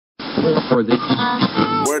Word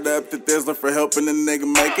up to Thizzler for helping the nigga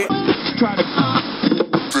make it.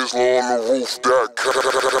 Thizzler on the roof,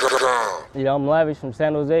 Yeah, I'm Lavish from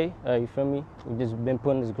San Jose, you feel me? We've just been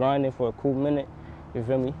putting this grind in for a cool minute, you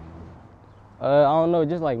feel me? I don't know,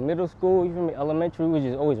 just like middle school, you feel me? Elementary, we was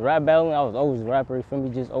just always rap battling. I was always a rapper, you feel me?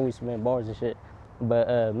 Just always spitting bars and shit.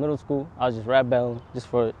 But middle school, I was just rap battling, just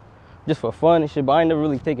for fun and shit, but I ain't never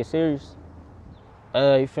really take it serious.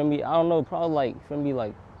 You feel me? I don't know, probably like, you feel me,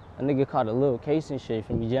 like a nigga caught a little case and shit, you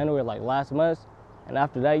feel me? January, like last month. And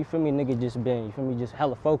after that, you feel me, nigga just been, you feel me, just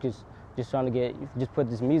hella focused, just trying to get, just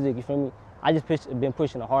put this music, you feel me? I just been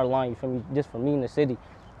pushing a hard line, you feel me, just for me in the city,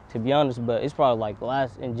 to be honest, but it's probably like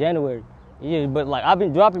in January. Yeah, but like I've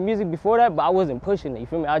been dropping music before that, but I wasn't pushing it, you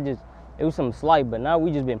feel me? It was something slight, but now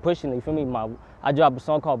we just been pushing it, you feel me? I dropped a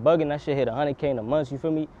song called Buggin', that shit hit 100K in a month, you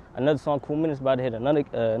feel me? Another song, Cool Minutes, about to hit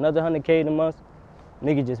another 100K in a month.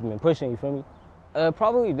 Nigga just been pushing, you feel me?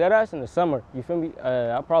 Probably deadass in the summer, you feel me?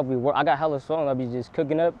 I probably work, I got hella songs, I be just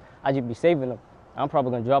cooking up, I just be saving them. I'm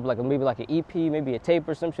probably gonna drop maybe like an EP, maybe a tape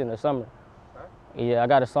or some shit in the summer. Yeah, I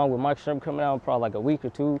got a song with Mike Shrimp coming out in probably like a week or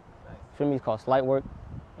two. You feel me? It's called Slight Work.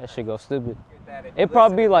 That shit go stupid. It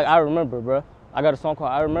probably be like I Remember, bro. I got a song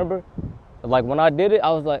called I Remember. Like when I did it, I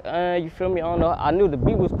was like, you feel me? I don't know. I knew the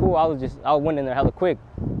beat was cool. I went in there hella quick.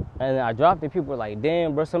 And then I dropped it. People were like,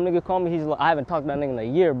 damn, bro. Some nigga called me. He's like, I haven't talked to that nigga in a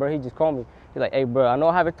year, bro. He just called me. He's like, hey, bro, I know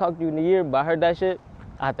I haven't talked to you in a year, but I heard that shit.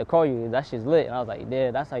 I had to call you. That shit's lit. And I was like,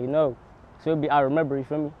 yeah, that's how you know. So it'll be I Remember, you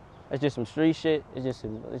feel me? It's just some street shit. It's just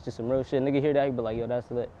some real shit. Nigga hear that, he be like, yo,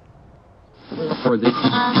 that's lit. Word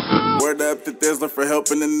up to Thizzler for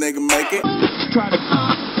helping the nigga make it.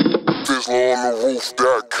 Thizzler on the roof,